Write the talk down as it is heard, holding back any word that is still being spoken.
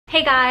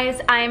Hey guys,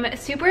 I'm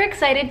super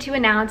excited to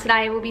announce that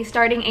I will be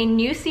starting a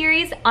new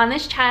series on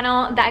this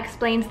channel that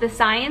explains the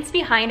science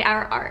behind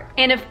our art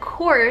and of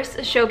course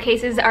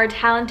showcases our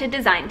talented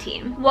design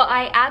team. What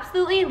I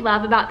absolutely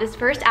love about this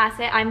first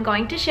asset I'm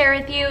going to share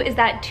with you is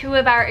that two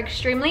of our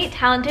extremely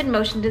talented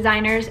motion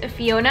designers,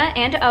 Fiona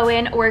and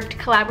Owen, worked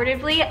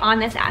collaboratively on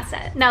this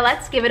asset. Now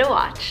let's give it a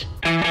watch.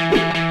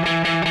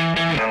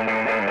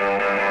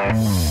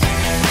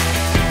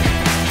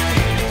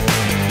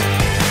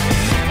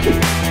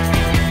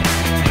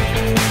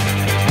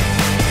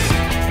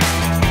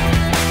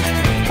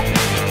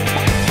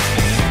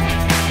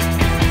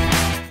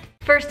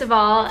 First of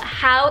all,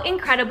 how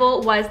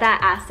incredible was that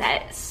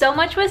asset? So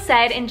much was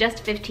said in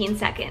just 15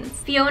 seconds.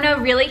 Fiona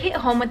really hit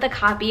home with the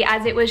copy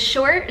as it was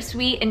short,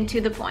 sweet, and to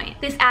the point.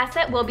 This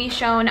asset will be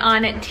shown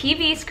on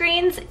TV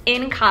screens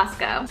in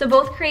Costco. So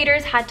both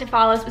creators had to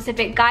follow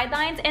specific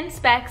guidelines and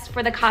specs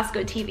for the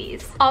Costco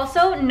TVs.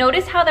 Also,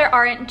 notice how there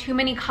aren't too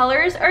many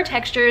colors or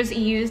textures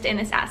used in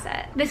this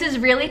asset. This is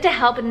really to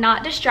help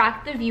not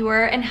distract the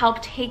viewer and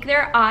help take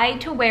their eye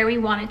to where we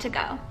want it to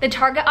go. The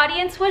target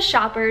audience was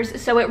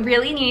shoppers, so it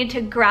really needed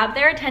to grab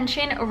their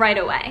attention right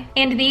away.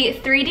 And the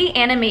 3D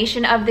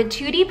animation of the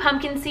 2D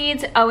pumpkin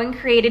seeds Owen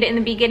created in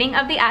the beginning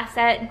of the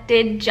asset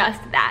did just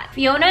that.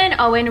 Fiona and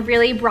Owen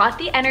really brought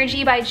the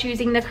energy by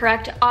choosing the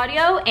correct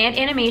audio and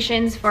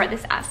animations for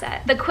this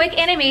asset. The quick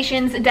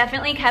animations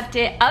definitely kept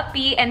it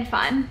upbeat and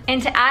fun.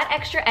 And to add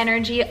extra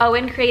energy,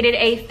 Owen created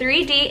a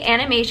 3D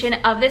animation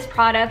of this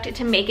product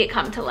to make it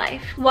come to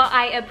life. What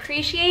I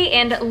appreciate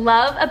and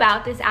love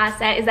about this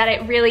asset is that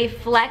it really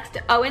flexed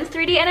Owen's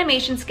 3D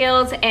animation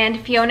skills and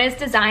Fiona's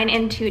design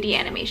and 2D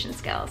animation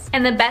skills.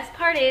 And the best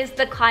part is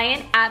the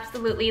client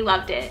absolutely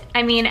loved it.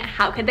 I mean,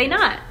 how could they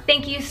not?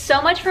 Thank you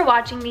so much for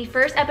watching the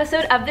first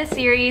episode of this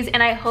series,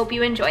 and I hope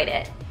you enjoyed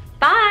it.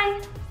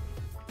 Bye!